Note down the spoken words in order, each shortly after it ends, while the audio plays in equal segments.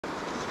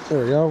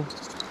There we go.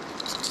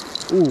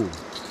 Ooh,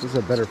 this is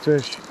a better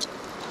fish.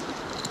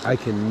 I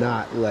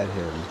cannot let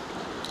him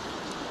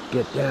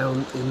get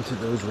down into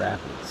those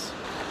rapids.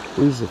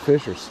 Lose the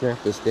fish or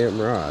snap this damn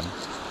rod.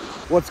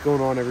 What's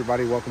going on,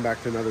 everybody? Welcome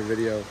back to another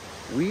video.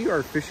 We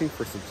are fishing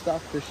for some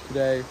stockfish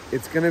today.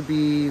 It's gonna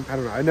be, I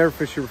don't know, I never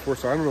fished here before,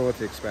 so I don't know what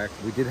to expect.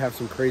 We did have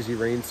some crazy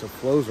rain, so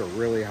flows are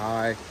really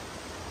high.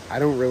 I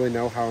don't really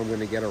know how I'm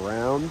gonna get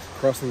around.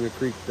 Crossing the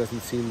creek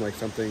doesn't seem like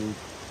something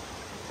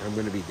I'm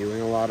gonna be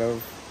doing a lot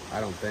of, I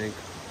don't think.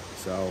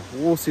 So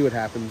we'll see what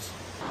happens.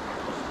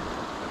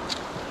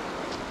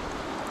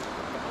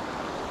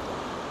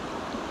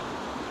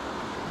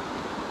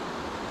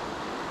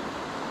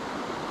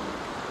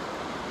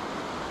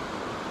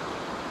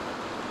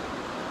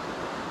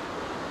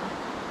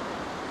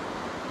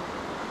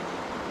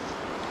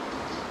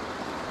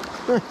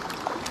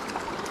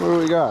 What do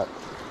we got?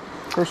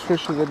 First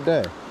fish of the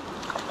day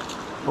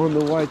on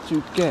the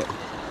Y2K.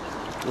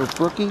 With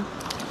brookie.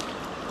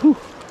 Whew.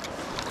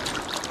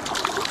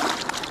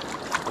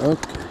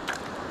 Okay.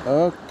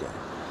 Okay.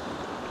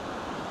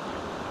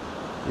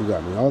 You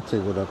got me all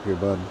tickled up here,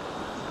 bud.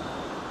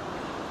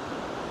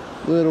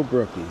 Little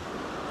brookie.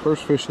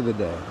 First fish of the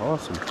day.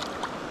 Awesome.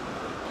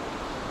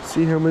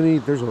 See how many?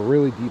 There's a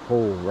really deep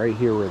hole right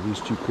here where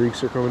these two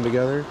creeks are coming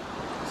together.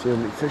 See how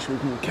many fish we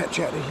can catch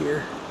out of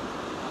here.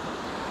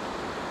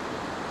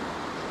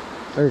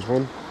 There's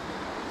one.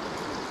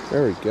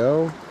 There we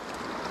go.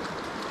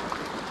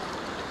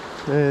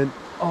 And,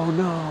 oh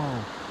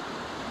no.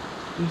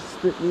 He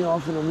spit me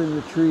off and I'm in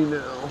the tree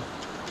now.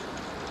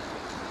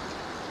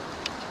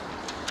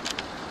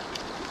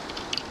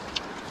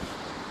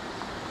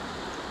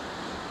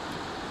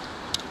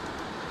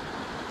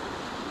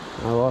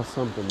 I lost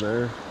something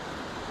there.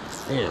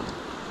 Damn.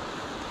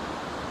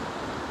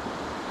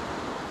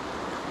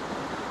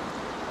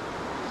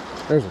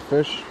 There's a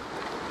fish.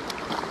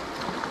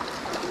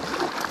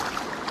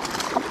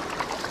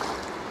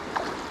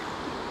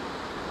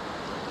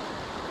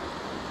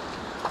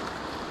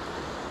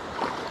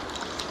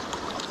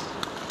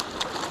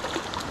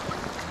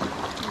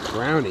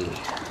 Brownie.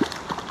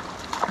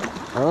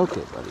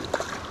 Okay, buddy.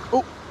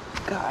 Oh,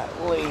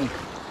 golly.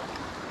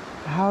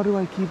 How do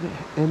I keep it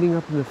ending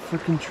up in the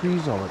freaking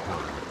trees all the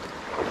time?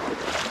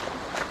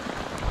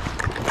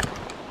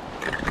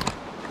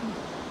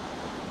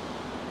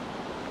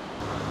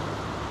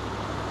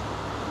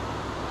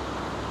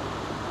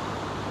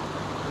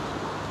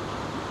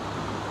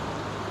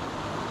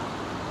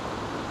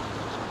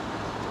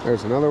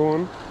 There's another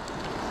one.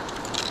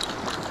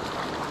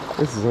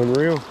 This is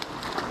unreal.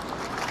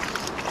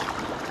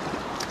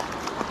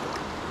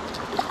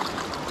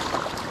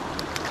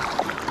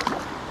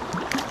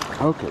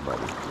 Okay,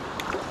 buddy.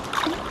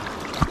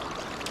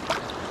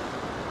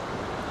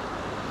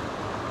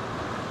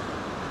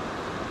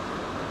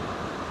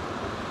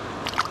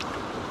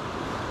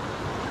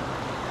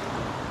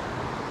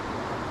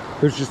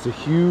 There's just a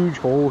huge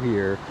hole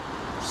here.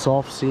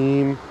 Soft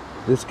seam.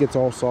 This gets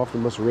all soft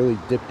and must really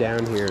dip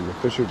down here, and the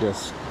fish are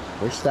just,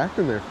 they're stacked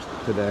in there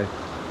today.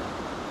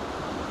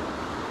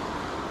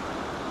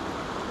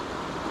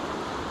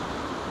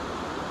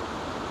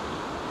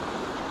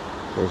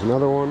 There's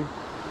another one.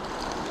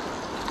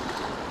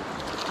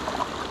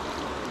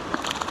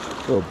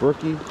 Little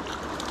brookie.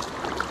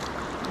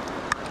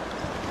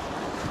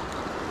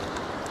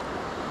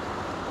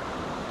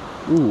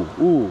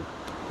 Ooh.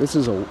 This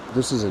is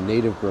a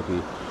native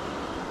brookie.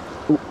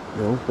 Ooh,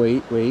 no,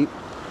 wait.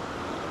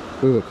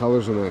 Look at the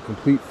colors on that.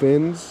 Complete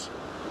fins.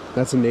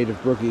 That's a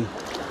native brookie.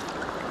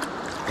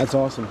 That's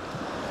awesome.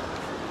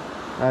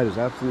 That is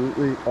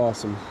absolutely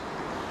awesome.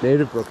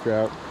 Native brook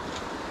trout.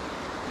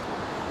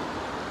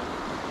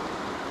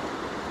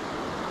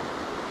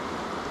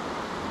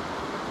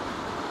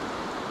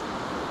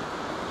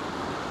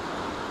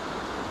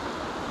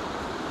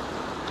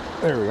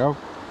 There we go.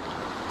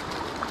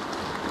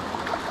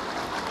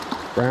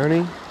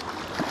 Brownie.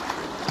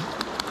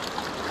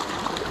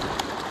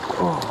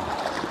 Oh,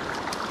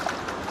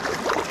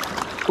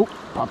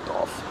 popped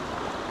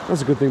off.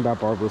 That's a good thing about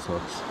barbless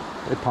hooks.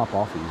 They pop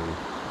off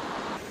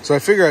easy. So I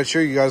figured I'd show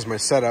you guys my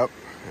setup.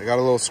 I got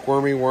a little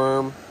squirmy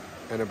worm,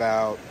 and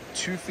about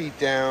 2 feet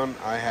down,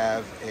 I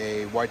have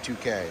a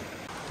Y2K.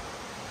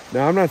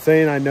 Now, I'm not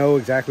saying I know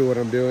exactly what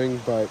I'm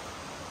doing, but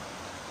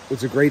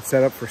it's a great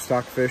setup for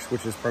stockfish,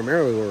 which is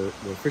primarily what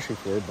we're fishing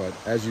for. But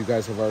as you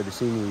guys have already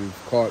seen,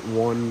 we've caught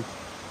one,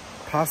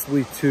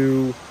 possibly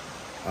two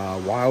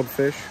wild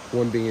fish,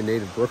 one being a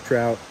native brook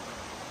trout.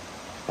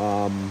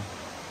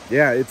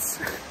 Yeah, this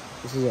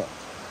is a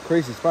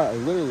crazy spot. I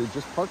literally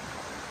just parked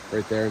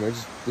right there, and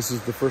this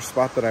is the first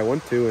spot that I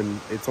went to,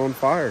 and it's on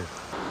fire.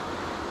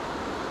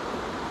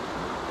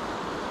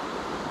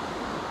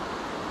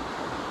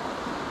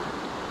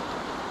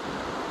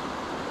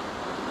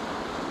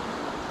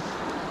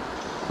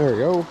 There we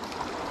go.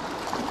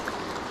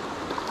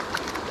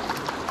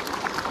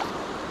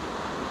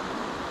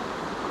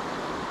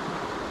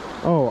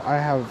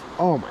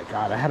 Oh my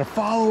God, I had a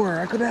follower.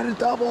 I could have had a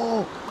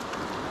double.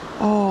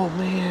 Oh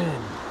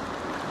man.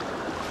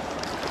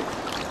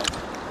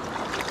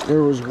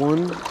 There was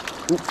one.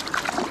 Oop.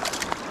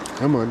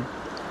 Come on.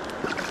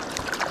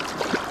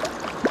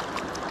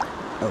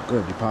 Oh,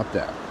 good. You popped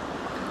out.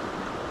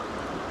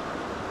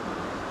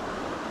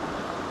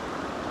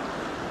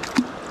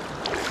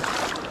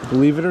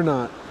 Believe it or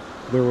not,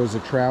 there was a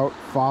trout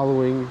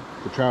following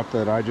the trout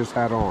that I just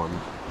had on.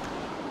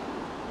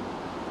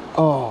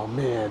 Oh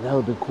man, that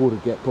would have been cool to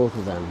get both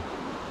of them.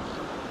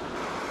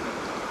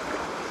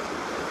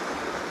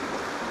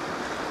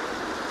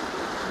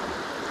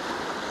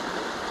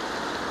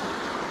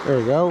 There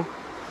we go.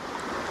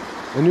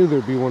 I knew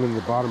there'd be one in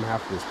the bottom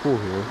half of this pool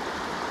here.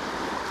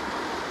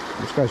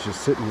 This guy's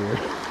just sitting here.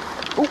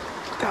 Oh,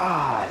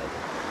 God.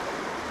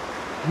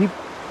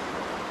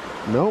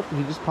 Nope,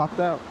 he just popped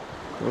out.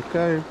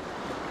 Okay.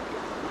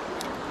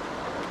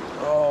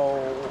 Oh,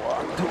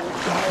 I'm too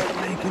tired of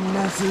making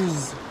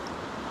messes.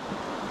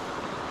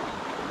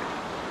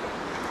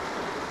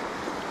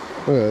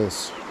 Look at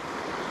this.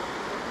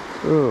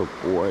 Oh,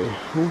 boy.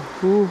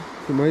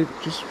 It might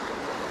just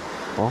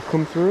all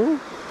come through?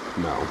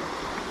 No.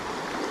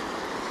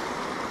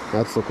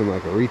 That's looking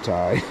like a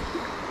retie.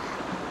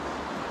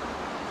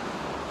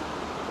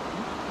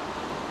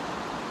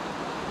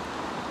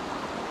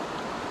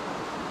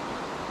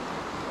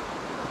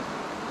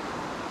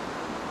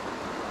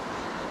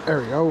 There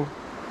we go.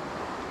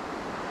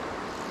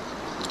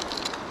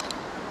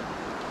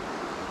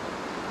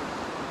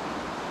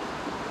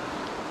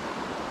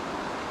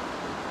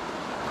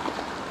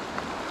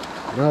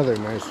 Another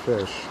nice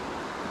fish.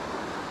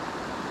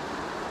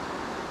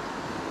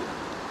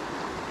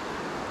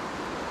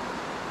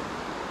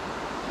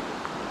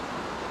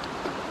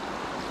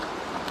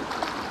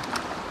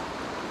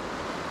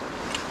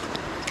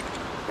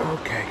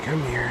 Okay,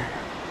 come here.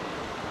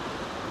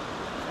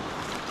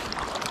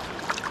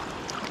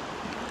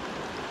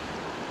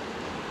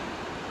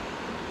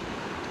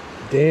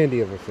 Dandy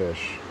of a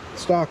fish.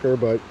 Stalker,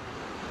 but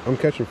I'm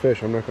catching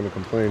fish. I'm not going to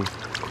complain.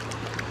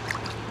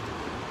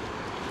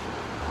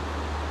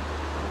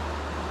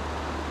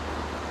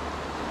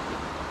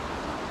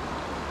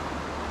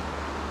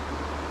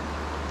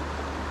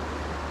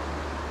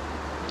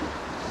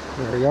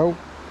 There we go.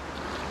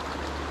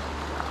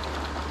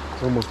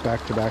 Almost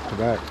back to back to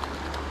back.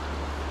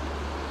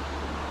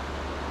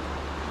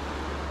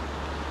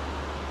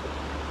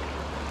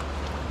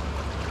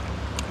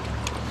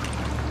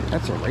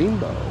 That's a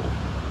rainbow.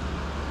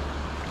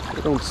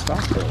 They don't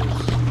stop those.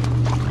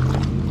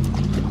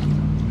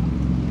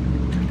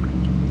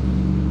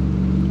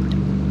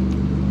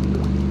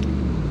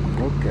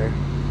 Okay.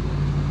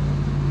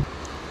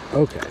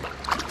 Okay.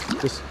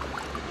 Just,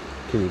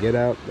 can you get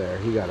out? There,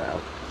 he got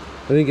out.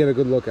 I didn't get a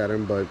good look at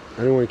him, but I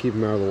didn't want to keep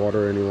him out of the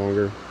water any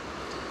longer.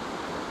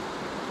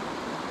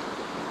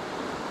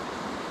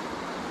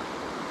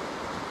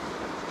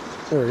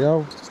 There we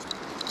go.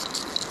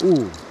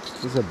 Ooh,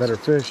 this is a better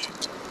fish.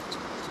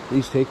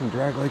 These take and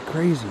drag like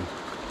crazy.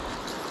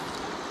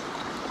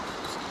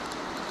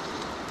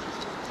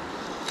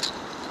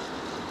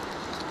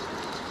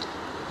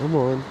 Come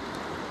on.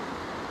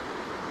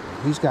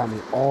 He's got me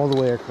all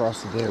the way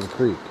across the damn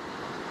creek.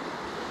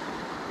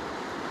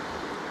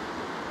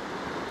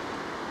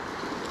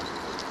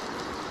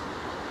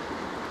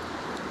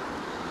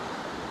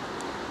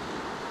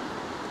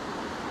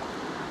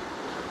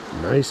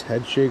 Nice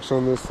head shakes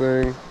on this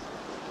thing.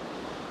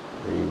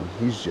 I mean,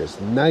 he's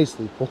just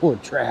nicely pulling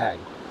drag.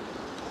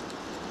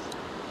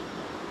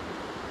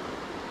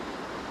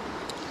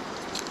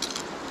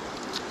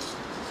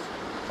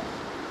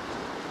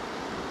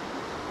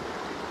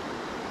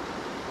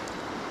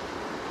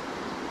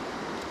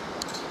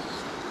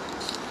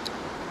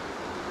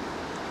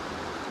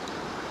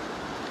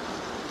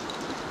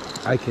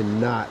 I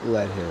cannot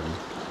let him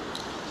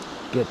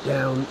get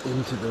down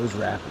into those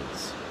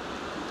rapids.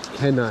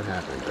 Cannot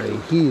happen. I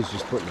mean, he is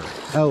just putting a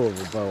hell of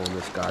a bow on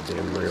this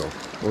goddamn reel,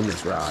 on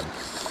this rod.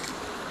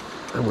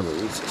 I'm gonna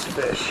lose this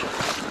fish.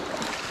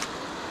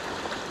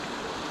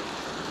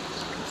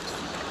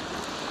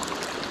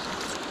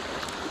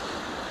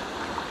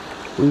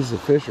 Lose the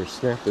fish or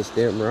snap this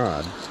damn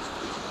rod.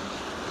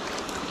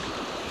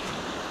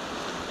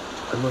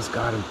 I must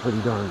got him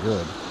pretty darn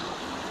good.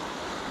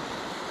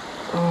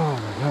 Oh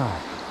my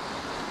God.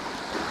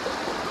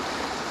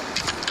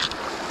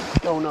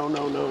 No, no,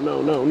 no, no,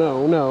 no, no,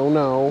 no, no,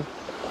 no.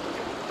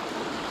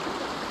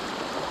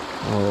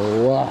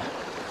 Oh,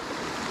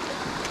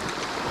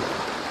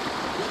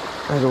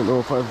 I don't know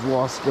if I've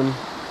lost him.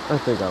 I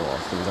think I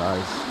lost him,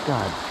 guys.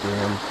 God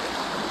damn.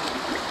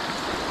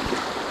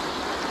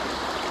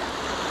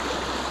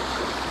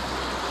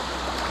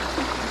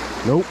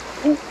 Nope.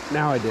 Ooh,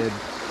 now I did.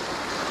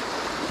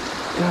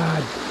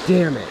 God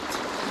damn it.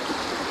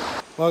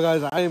 Well,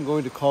 guys, I am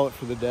going to call it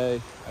for the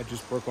day. I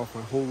just broke off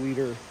my whole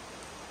leader.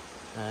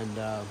 And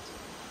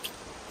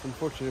it's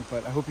unfortunate,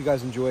 but I hope you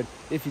guys enjoyed.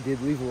 If you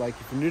did, leave a like.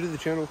 If you're new to the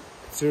channel,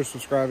 consider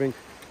subscribing.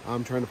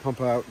 I'm trying to pump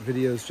out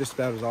videos just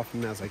about as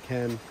often as I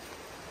can.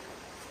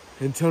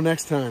 Until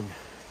next time,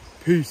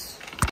 peace.